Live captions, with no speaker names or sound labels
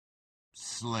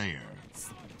Slayer.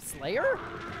 Slayer?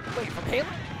 Wait, from Halo?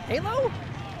 Halo?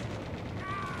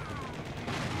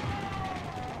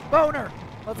 Boner!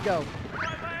 Let's go.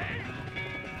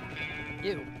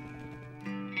 Ew.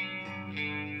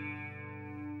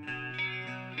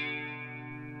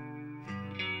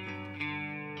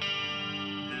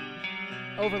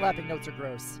 Overlapping notes are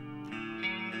gross.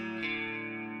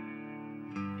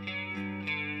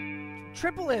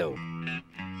 Triple U.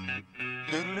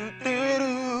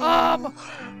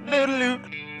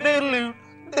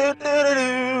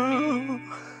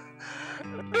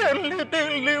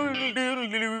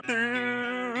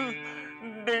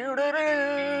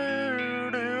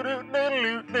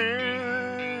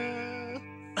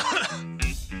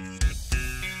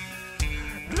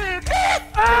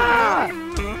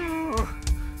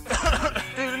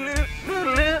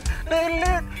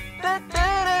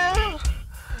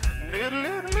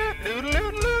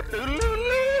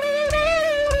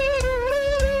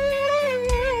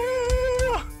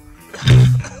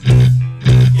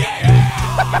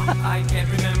 I can't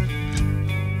remember.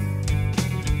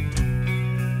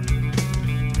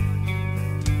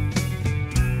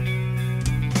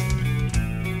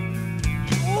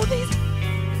 Oh,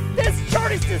 this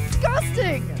chart is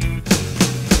disgusting!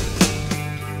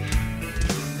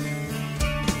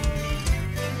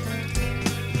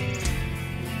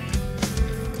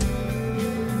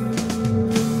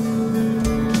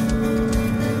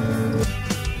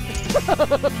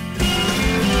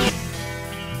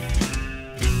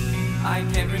 I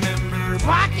can't remember.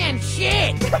 Fucking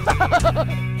shit!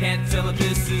 Can't tell if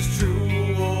this is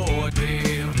true or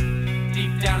real.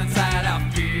 Deep down inside I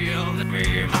feel the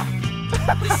beam.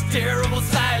 This terrible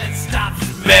silence stops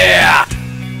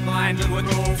me. Blinded with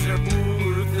no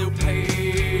through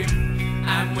pain.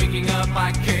 I'm waking up,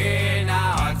 I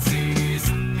cannot seize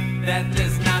that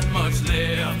there's not much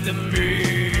left of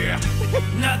me.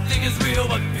 Nothing is real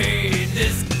but pain.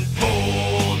 This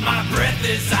hold my breath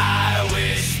as I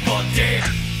wish for death.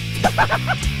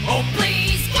 Oh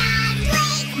please God,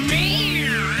 wake me.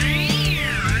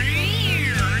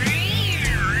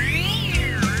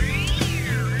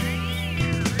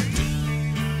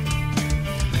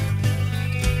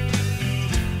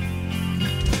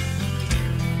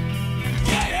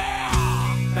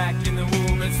 Back in the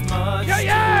womb, it's much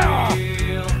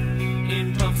real.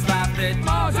 In pumps life that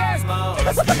must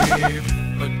live,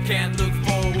 but can't look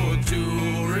forward to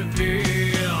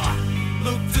reveal.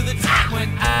 Look to the time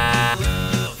when I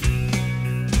love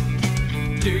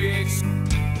dicks,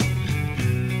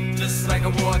 just like a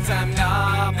wartime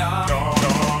knob.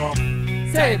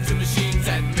 Tied to machines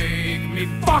that make me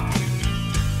fuck.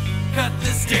 Cut the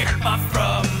stick off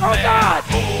from Oh there. God!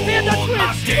 Hold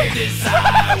my death as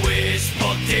I wish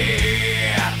for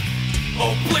death.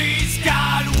 Oh please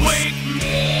God, wake me.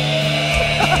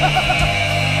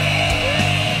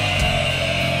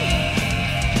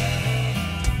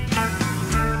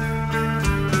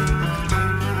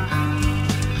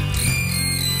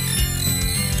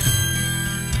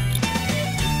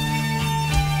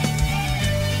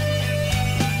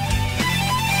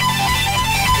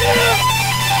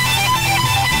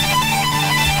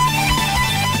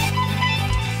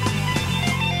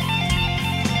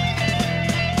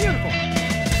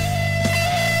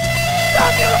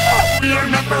 We are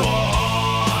number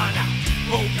one.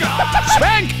 Oh God,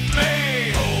 Spank!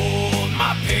 me. Hold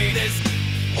my penis.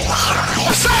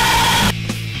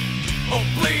 Oh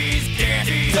please,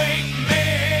 Daddy, take me.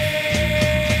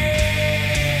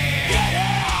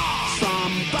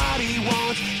 Somebody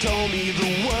once told me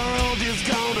the world is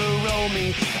gonna roll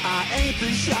me. I ain't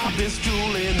the sharpest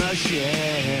tool in the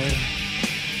shed.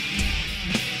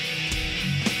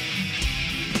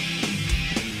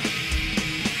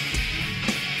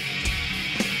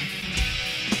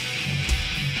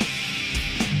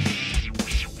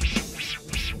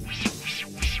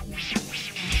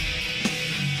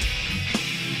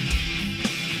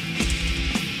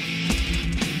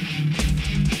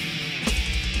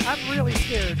 I'm really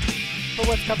scared for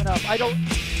what's coming up. I don't...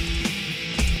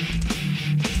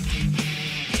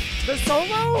 The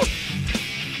solo?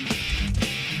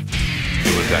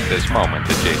 It was at this moment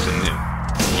that Jason knew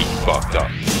he fucked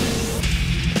up.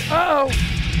 Uh-oh.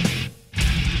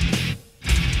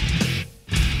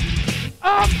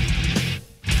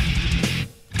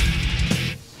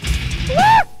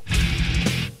 What?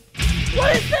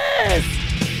 What is this?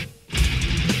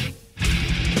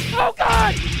 Oh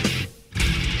God!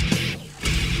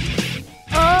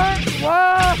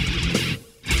 What?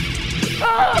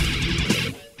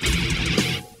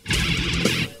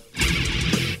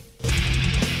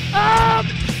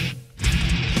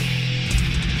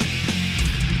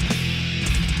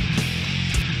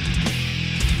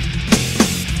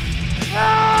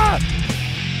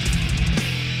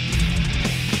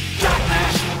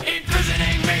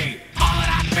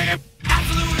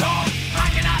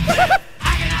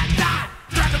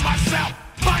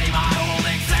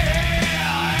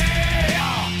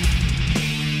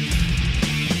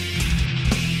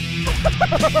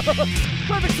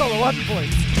 Perfect solo, 100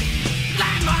 points.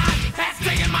 Landmine has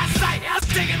taken my sight, has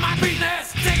taken my weakness,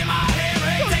 taken my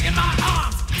hearing, taken my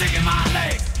arms, taken my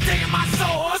legs, taken my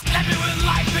soul, left me with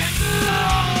life and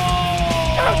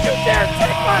soul. Don't you dare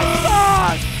take my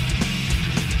sauce!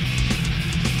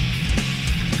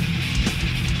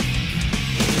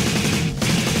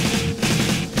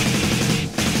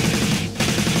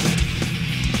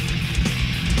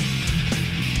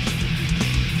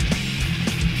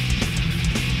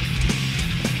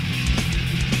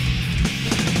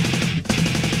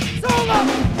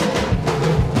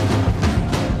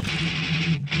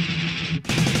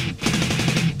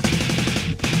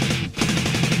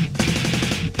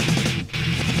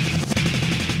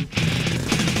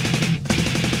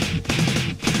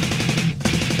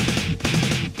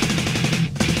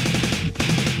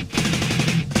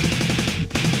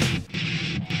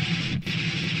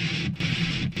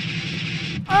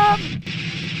 I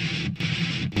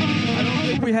don't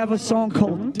think we have a song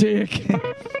called Dick.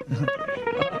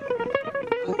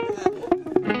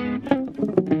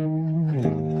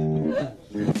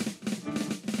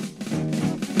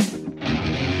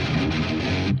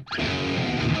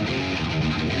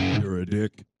 You're a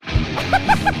dick.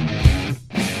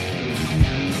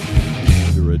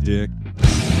 You're a dick.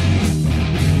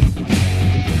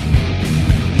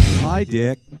 Hi,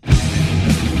 Dick.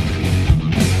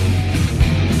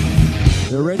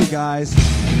 They're ready, guys.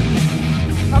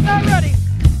 I'm not ready.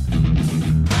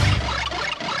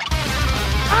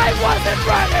 I wasn't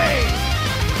ready.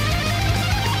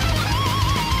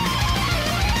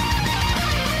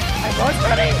 I was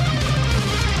ready.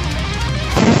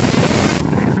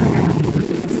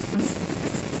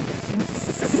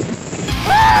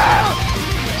 Ah!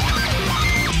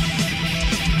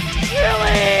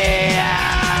 Really?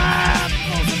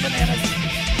 Frozen bananas.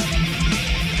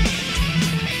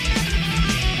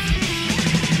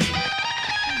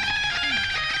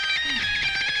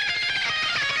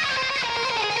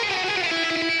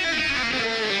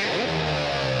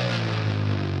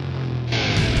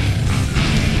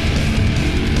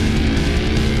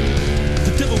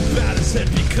 The devil bowed his head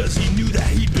because he knew that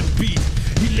he'd been beat.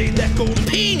 He laid that golden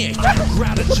penis on the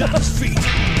ground at John's feet.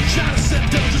 John said,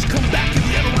 devil, just come back if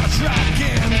you ever want to try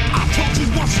again. I told you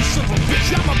once, you son of a bitch,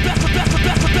 I'm a better, better,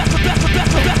 better, better, better,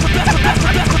 better, better, better,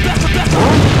 better, better, better, better.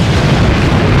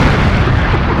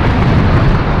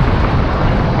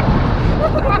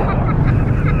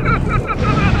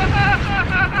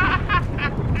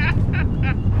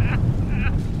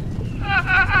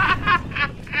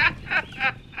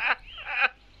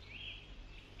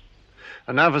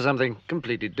 And now for something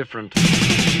completely different.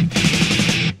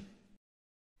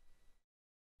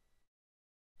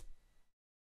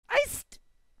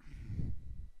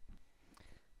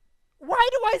 Why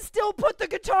do I still put the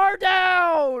guitar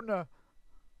down?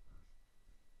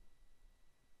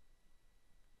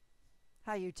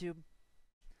 Hi, YouTube.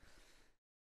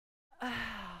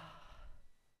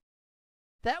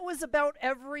 That was about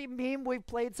every meme we've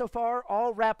played so far,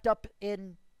 all wrapped up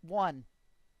in one.